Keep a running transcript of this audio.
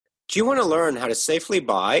Do you want to learn how to safely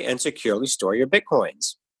buy and securely store your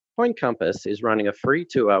Bitcoins? Coin Compass is running a free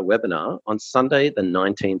 2-hour webinar on Sunday, the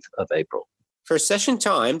 19th of April. For session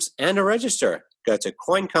times and to register, go to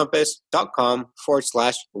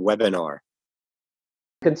coincompass.com/webinar. You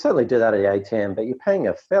can certainly do that at the ATM, but you're paying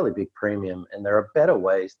a fairly big premium, and there are better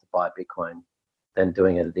ways to buy Bitcoin than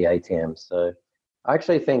doing it at the ATM. So I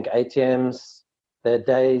actually think ATMs,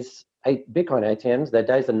 Bitcoin ATMs, their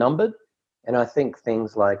days are numbered. And I think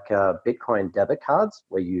things like Bitcoin debit cards,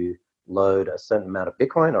 where you load a certain amount of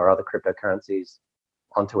Bitcoin or other cryptocurrencies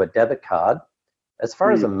onto a debit card, as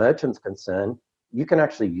far as a merchant's concerned, you can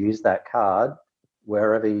actually use that card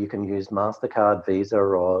wherever you can use MasterCard, Visa,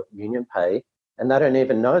 or Union Pay, and they don't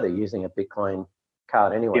even know they're using a Bitcoin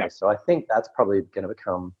card anyway. Yeah. So I think that's probably going to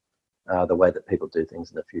become the way that people do things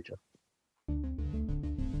in the future.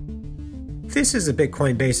 This is the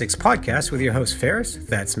Bitcoin Basics podcast with your host Ferris,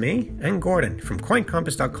 that's me, and Gordon from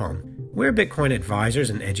coincompass.com. We're Bitcoin advisors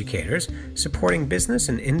and educators supporting business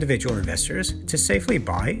and individual investors to safely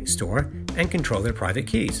buy, store, and control their private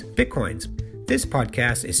keys, Bitcoins. This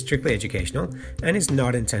podcast is strictly educational and is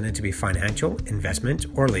not intended to be financial, investment,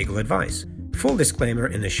 or legal advice. Full disclaimer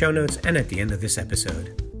in the show notes and at the end of this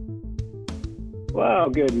episode. Well,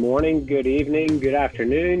 good morning, good evening, good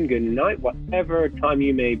afternoon, good night, whatever time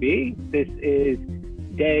you may be. This is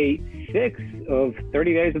day 6 of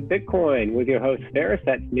 30 Days of Bitcoin with your host Ferris,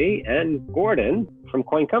 that's me, and Gordon from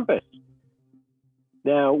Coin Compass.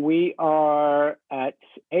 Now, we are at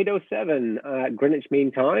 8:07 Greenwich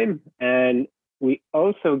Mean Time, and we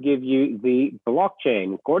also give you the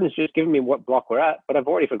blockchain. Gordon's just given me what block we're at, but I've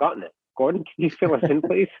already forgotten it. Gordon, can you fill us in,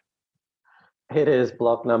 please? It is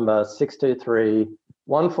block number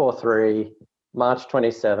 623143, March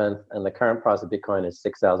 27th, and the current price of Bitcoin is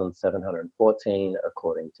 6,714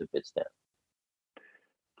 according to Bitstamp.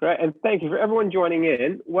 Great, and thank you for everyone joining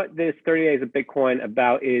in. What this 30 Days of Bitcoin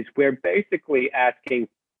about is we're basically asking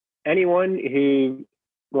anyone who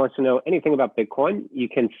wants to know anything about Bitcoin, you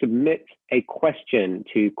can submit a question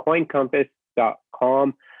to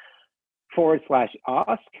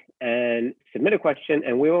coincompass.com/ask and submit a question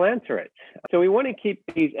and we will answer it. So we want to keep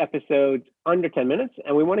these episodes under 10 minutes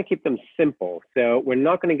and we want to keep them simple. So we're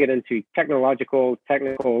not going to get into technical,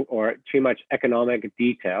 or too much economic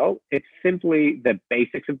detail. It's simply the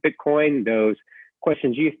basics of Bitcoin, those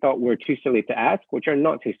questions you thought were too silly to ask, which are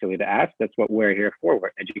not too silly to ask. That's what we're here for.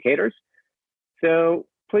 We're educators. So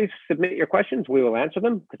please submit your questions. We will answer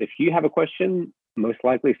them because if you have a question, most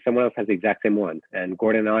likely someone else has the exact same one. And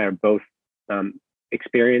Gordon and I are both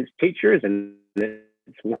experienced teachers, and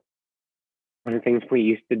it's one of the things we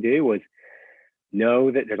used to do was know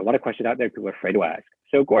that there's a lot of questions out there people are afraid to ask.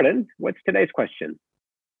 So Gordon, what's today's question?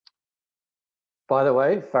 By the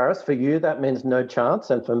way, Faris, for you that means no chance,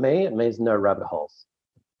 and for me it means no rabbit holes.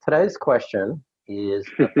 Today's question is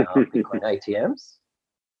about Bitcoin ATMs.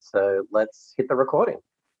 So let's hit the recording.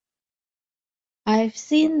 I've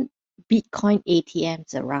seen Bitcoin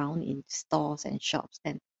ATMs around in stores and shops,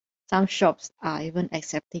 and some shops are even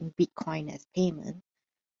accepting Bitcoin as payment.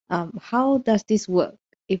 How does this work?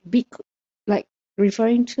 If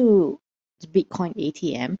referring to the Bitcoin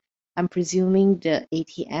ATM, I'm presuming the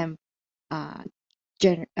ATM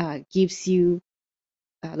gives you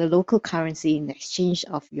the local currency in exchange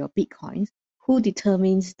of your Bitcoins. Who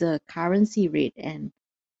determines the currency rate, and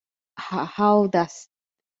how does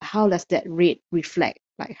that rate reflect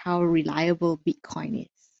how reliable Bitcoin is?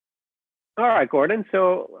 All right, Gordon.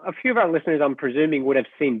 So a few of our listeners, I'm presuming, would have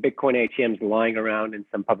seen Bitcoin ATMs lying around in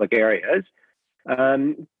some public areas.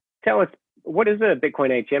 Tell us, what is a Bitcoin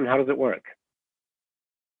ATM? How does it work?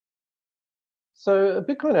 So a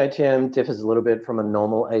Bitcoin ATM differs a little bit from a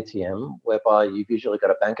normal ATM, whereby you've usually got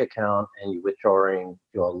a bank account and you're withdrawing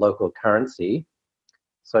your local currency.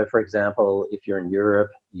 So for example, if you're in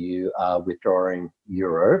Europe, you are withdrawing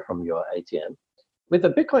euro from your ATM. With a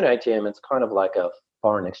Bitcoin ATM, it's kind of like a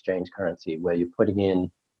foreign exchange currency where you're putting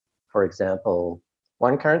in, for example,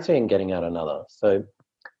 one currency and getting out another. So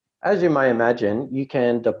as you may imagine, you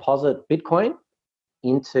can deposit Bitcoin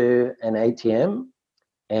into an ATM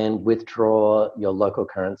and withdraw your local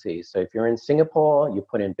currency. So if you're in Singapore, you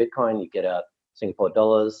put in Bitcoin, you get out Singapore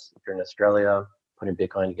dollars. If you're in Australia, put in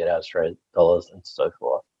Bitcoin, you get out Australian dollars, and so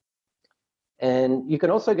forth. And you can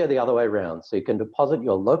also go the other way around. So you can deposit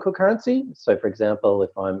your local currency. So for example,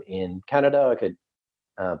 if I'm in Canada, I could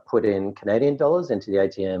put in Canadian dollars into the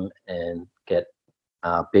ATM and get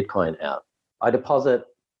Bitcoin out. I deposit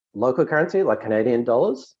local currency like Canadian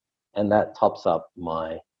dollars, and that tops up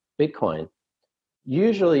my Bitcoin.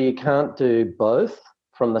 Usually you can't do both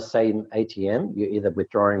from the same ATM. You're either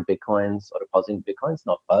withdrawing Bitcoins or depositing Bitcoins,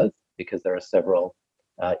 not both, because there are several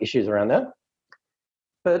issues around that.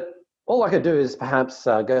 But all I could do is perhaps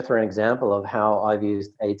go through an example of how I've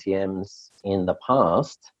used ATMs in the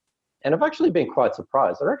past. And I've actually been quite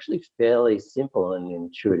surprised. They're actually fairly simple and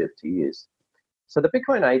intuitive to use. So the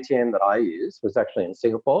Bitcoin ATM that I used was actually in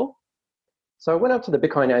Singapore. So I went up to the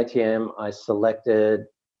Bitcoin ATM, I selected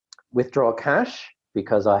withdraw cash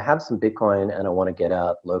because I have some Bitcoin and I want to get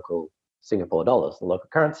out local Singapore dollars, the local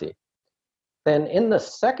currency. Then in the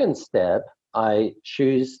second step, I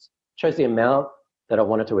chose the amount that I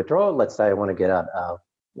wanted to withdraw. Let's say I want to get out,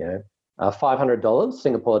 $500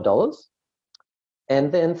 Singapore dollars.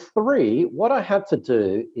 And then 3, what I have to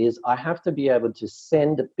do is I have to be able to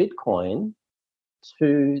send Bitcoin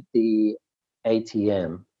to the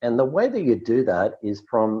ATM. And the way that you do that is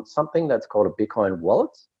from something that's called a Bitcoin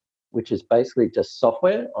wallet, which is basically just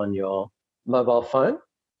software on your mobile phone.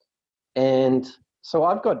 And so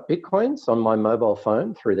I've got Bitcoins on my mobile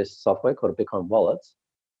phone through this software called a Bitcoin wallet.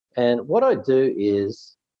 And what I do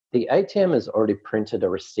is the ATM has already printed a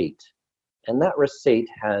receipt. And that receipt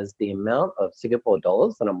has the amount of Singapore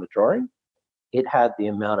dollars that I'm withdrawing. It had the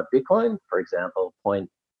amount of Bitcoin, for example, 0.05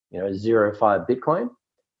 Bitcoin,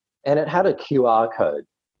 and it had a QR code.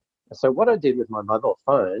 So what I did with my mobile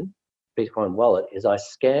phone, Bitcoin wallet, is I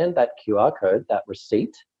scanned that QR code, that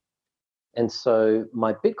receipt, and so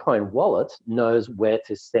my Bitcoin wallet knows where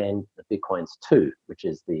to send the Bitcoins to, which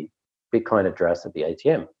is the Bitcoin address of the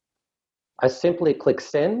ATM. I simply click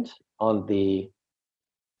send on the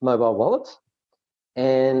mobile wallet,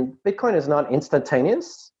 and Bitcoin is not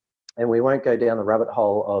instantaneous, and we won't go down the rabbit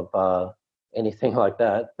hole of anything like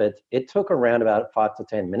that, but it took around about 5 to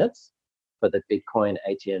 10 minutes for the Bitcoin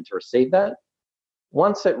ATM to receive that.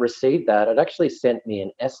 Once it received that, it actually sent me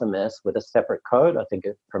an SMS with a separate code. I think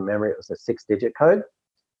from memory, it was a 6-digit code.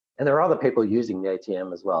 And there are other people using the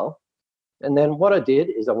ATM as well. And then what I did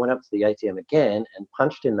is I went up to the ATM again and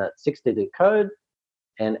punched in that 6-digit code,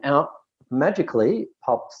 and out magically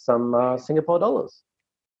popped some Singapore dollars.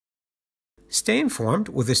 Stay informed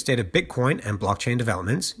with the state of Bitcoin and blockchain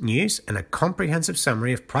developments, news, and a comprehensive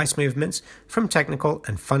summary of price movements from technical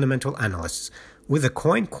and fundamental analysts with the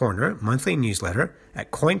Coin Corner monthly newsletter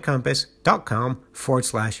at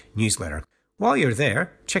coincompass.com/newsletter. While you're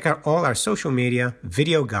there, check out all our social media,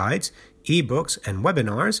 video guides, ebooks, and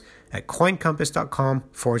webinars at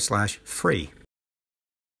coincompass.com/free.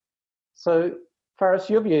 So, Faris,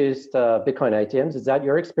 you've used Bitcoin ATMs. Is that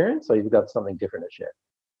your experience, or you've got something different to share?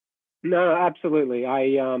 No, absolutely.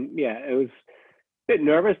 It was a bit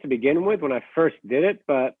nervous to begin with when I first did it,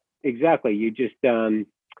 but exactly, you just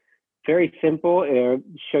very simple.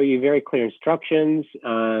 Show you very clear instructions,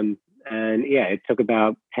 and it took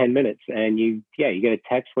about 10 minutes, and you get a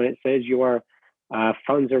text when it says your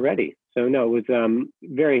funds are ready. So no, it was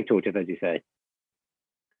very intuitive, as you say.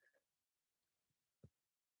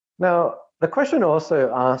 Now, the question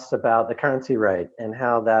also asks about the currency rate and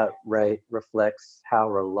how that rate reflects how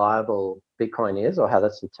reliable Bitcoin is, or how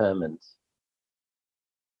that's determined.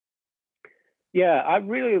 Yeah, I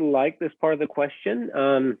really like this part of the question.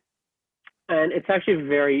 And it's actually a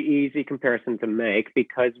very easy comparison to make,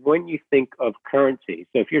 because when you think of currency,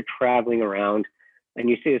 so if you're traveling around, and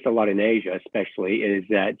you see this a lot in Asia especially, is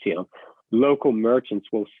that local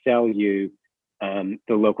merchants will sell you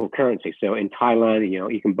the local currency. So in Thailand,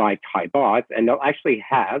 you can buy Thai baht, and they'll actually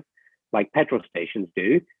have, like petrol stations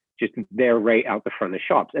do, just their rate out the front of the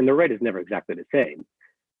shops. And the rate is never exactly the same.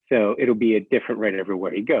 So it'll be a different rate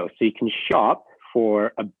everywhere you go. So you can shop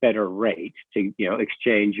for a better rate to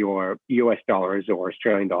exchange your US dollars or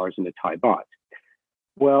Australian dollars into Thai baht.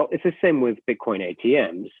 Well, it's the same with Bitcoin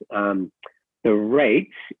ATMs. The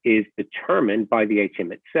rate is determined by the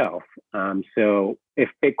ATM itself. So if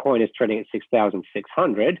Bitcoin is trading at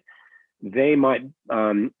 6,600, they might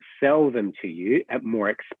sell them to you at more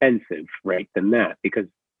expensive rate than that, because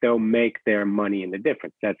they'll make their money in the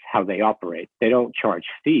difference. That's how they operate. They don't charge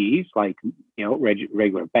fees like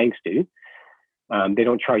regular banks do. They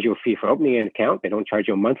don't charge you a fee for opening an account. They don't charge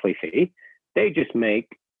you a monthly fee. They just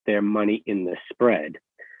make their money in the spread.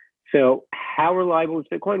 So how reliable is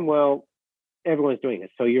Bitcoin? Well, everyone's doing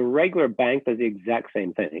it. So your regular bank does the exact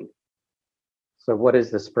same thing. So what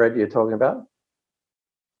is the spread you're talking about?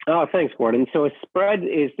 Oh, thanks, Gordon. So a spread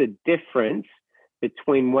is the difference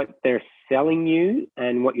between what they're selling you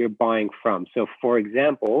and what you're buying from. So for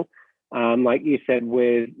example, like you said,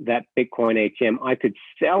 with that Bitcoin ATM, I could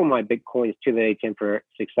sell my Bitcoins to the ATM for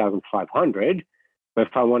 6,500, but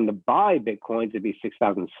if I wanted to buy Bitcoins, it'd be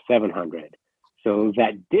 6,700. So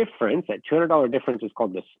that difference, that $200 difference, is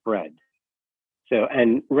called the spread. So,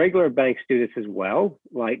 and regular banks do this as well.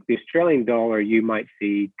 Like the Australian dollar, you might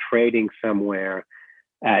see trading somewhere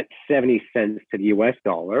at 70 cents to the US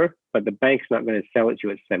dollar, but the bank's not going to sell it to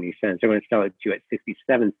you at 70 cents. They're going to sell it to you at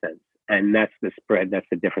 67 cents. And that's the spread. That's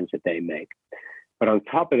the difference that they make. But on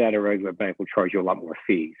top of that, a regular bank will charge you a lot more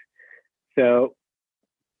fees. So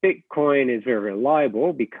Bitcoin is very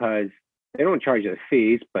reliable because they don't charge you the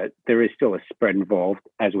fees, but there is still a spread involved,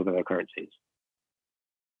 as with other currencies.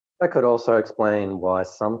 That could also explain why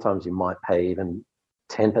sometimes you might pay even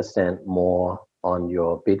 10% more on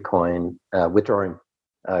your Bitcoin withdrawing,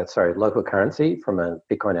 local currency from a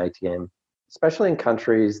Bitcoin ATM, especially in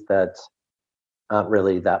countries that aren't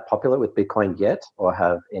really that popular with Bitcoin yet or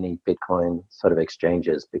have any Bitcoin sort of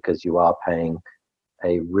exchanges, because you are paying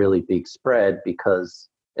a really big spread, because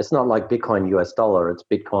it's not like Bitcoin US dollar, it's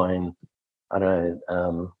Bitcoin, I don't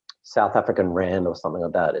know, South African Rand or something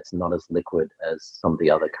like that. It's not as liquid as some of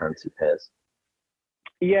the other currency pairs.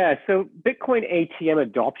 Yeah, so Bitcoin ATM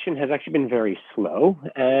adoption has actually been very slow.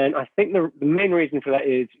 And I think the main reason for that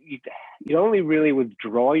is you only really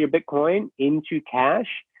withdraw your Bitcoin into cash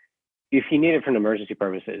if you need it for emergency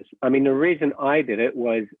purposes. I mean, the reason I did it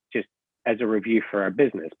was just as a review for our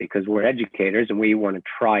business, because we're educators and we want to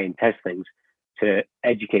try and test things to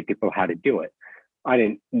educate people how to do it. I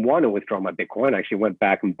didn't want to withdraw my Bitcoin. I actually went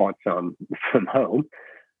back and bought some from home.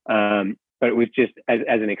 But it was just as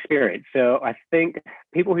an experience. So I think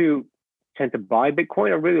people who tend to buy Bitcoin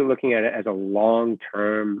are really looking at it as a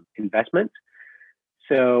long-term investment.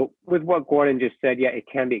 So with what Gordon just said, yeah, it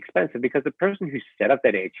can be expensive because the person who set up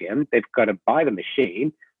that ATM, they've got to buy the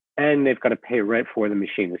machine and they've got to pay rent for the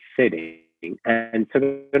machine that's sitting. And so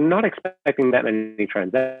they're not expecting that many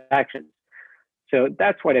transactions. So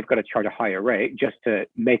that's why they've got to charge a higher rate just to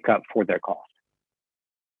make up for their cost.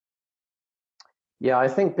 Yeah, I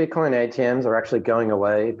think Bitcoin ATMs are actually going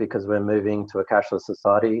away because we're moving to a cashless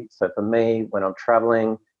society. So for me, when I'm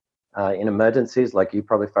traveling in emergencies, like you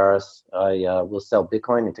probably, Faris, I will sell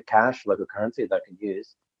Bitcoin into cash, local currency that I can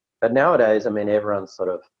use. But nowadays, I mean, everyone's sort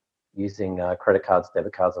of using credit cards,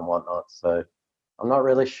 debit cards and whatnot. So I'm not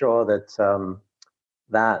really sure that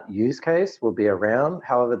that use case will be around.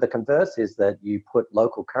 However, the converse is that you put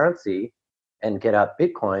local currency and get out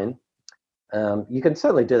Bitcoin. You can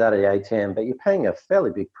certainly do that at the ATM, but you're paying a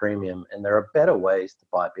fairly big premium, and there are better ways to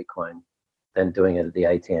buy Bitcoin than doing it at the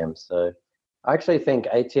ATM. So I actually think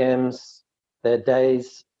ATMs, Bitcoin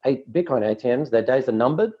ATMs, their days are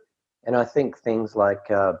numbered. And I think things like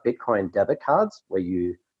Bitcoin debit cards, where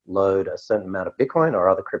you load a certain amount of Bitcoin or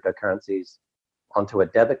other cryptocurrencies onto a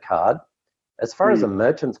debit card, as far as a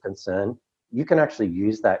merchant's concerned, you can actually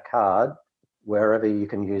use that card wherever you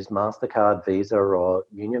can use MasterCard, Visa, or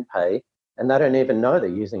Union Pay. And they don't even know they're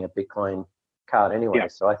using a Bitcoin card anyway. Yeah.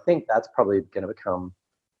 So I think that's probably going to become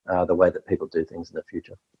the way that people do things in the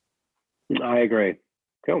future. I agree.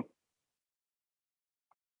 Cool.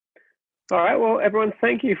 All right. Well, everyone,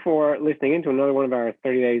 thank you for listening in to another one of our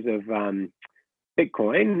 30 days of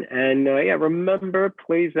Bitcoin. And yeah, remember,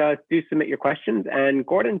 please do submit your questions. And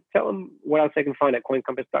Gordon, tell them what else they can find at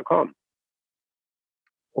coincompass.com.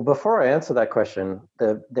 Well, before I answer that question,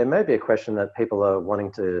 there may be a question that people are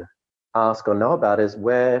wanting to ask or know about is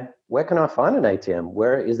where can I find an ATM?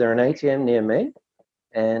 Where is there an ATM near me?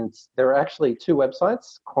 And there are actually two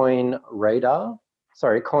websites,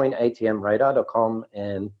 coinatmradar.com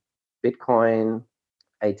and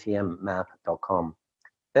bitcoinatmmap.com.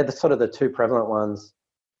 They're sort of the two prevalent ones.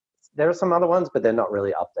 There are some other ones, but they're not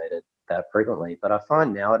really updated that frequently. But I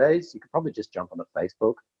find nowadays you could probably just jump onto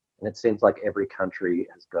Facebook, and it seems like every country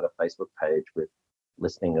has got a Facebook page with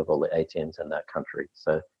listing of all the ATMs in that country.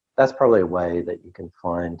 So that's probably a way that you can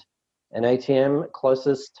find an ATM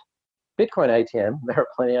closest. Bitcoin ATM, there are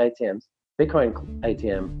plenty of ATMs. Bitcoin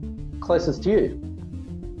ATM closest to you.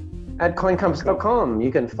 At coincompass.com,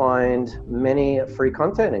 you can find many free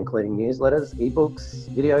content, including newsletters, ebooks,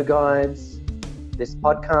 video guides, this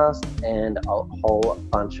podcast, and a whole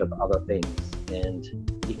bunch of other things. And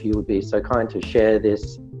if you would be so kind to share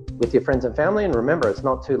this with your friends and family, and remember, it's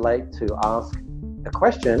not too late to ask a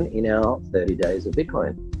question in our 30 days of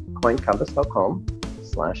Bitcoin.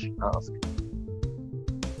 coincompass.com/ask.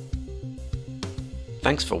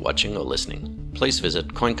 Thanks for watching or listening. Please visit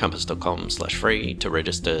coincompass.com/free to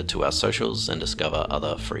register to our socials and discover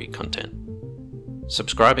other free content.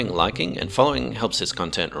 Subscribing, liking, and following helps this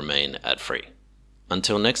content remain ad-free.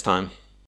 Until next time.